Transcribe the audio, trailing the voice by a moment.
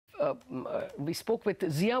we spoke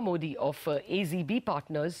with Zia Mody of AZB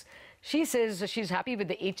Partners. She says she's happy with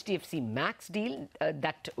the HDFC Max deal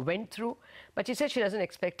that went through, but she says she doesn't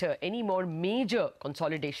expect any more major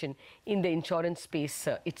consolidation in the insurance space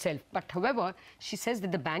itself. But however, she says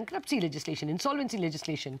that the bankruptcy legislation, insolvency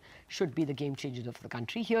legislation should be the game changer of the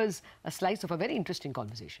country. Here's a slice of a very interesting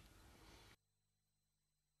conversation.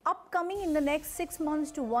 Upcoming in the next 6 months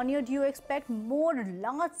to 1 year, do you expect more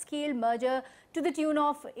large-scale merger to the tune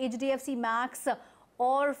of HDFC Max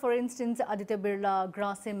or, for instance, Aditya Birla,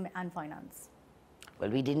 Grasim and Finance? Well,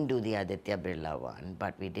 we didn't do the Aditya Birla one,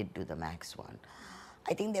 but we did do the Max one.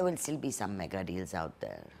 I think there will still be some mega deals out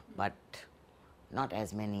there, but not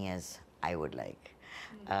as many as I would like.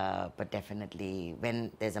 But definitely,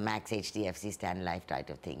 when there's a Max HDFC Stand Life type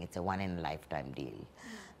of thing, it's a one-in-a-lifetime deal.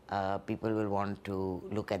 People will want to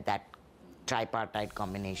look at that tripartite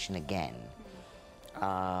combination again.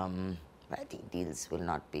 But I think deals will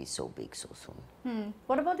not be so big so soon.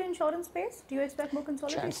 What about the insurance space? Do you expect more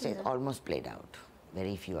consolidation? Insurance space almost played out.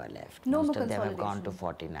 Very few are left. No Most more of them have gone to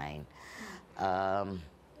 49. I'm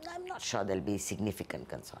not sure there'll be significant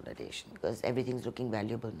consolidation because everything's looking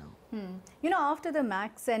valuable now. You know, after the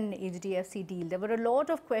Max and HDFC deal, there were a lot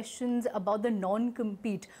of questions about the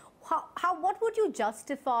non-compete. What would you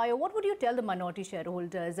justify or what would you tell the minority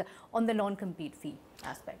shareholders on the non-compete fee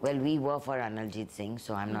aspect? Well, we were for Analjit Singh,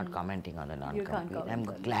 so I'm not commenting on the non-compete. I'm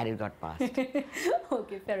glad it got passed.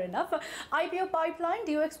 Okay, fair enough. IPO pipeline,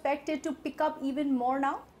 do you expect it to pick up even more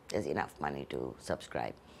now? There's enough money to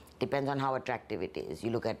subscribe. Depends on how attractive it is.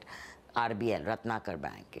 You look at RBL, Ratnakar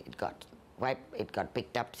Bank, it got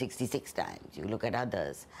picked up 66 times. You look at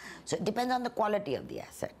others. So it depends on the quality of the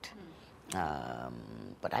asset.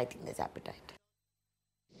 But I think there's appetite.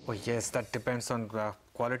 Oh yes, that depends on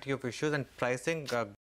quality of issues and pricing.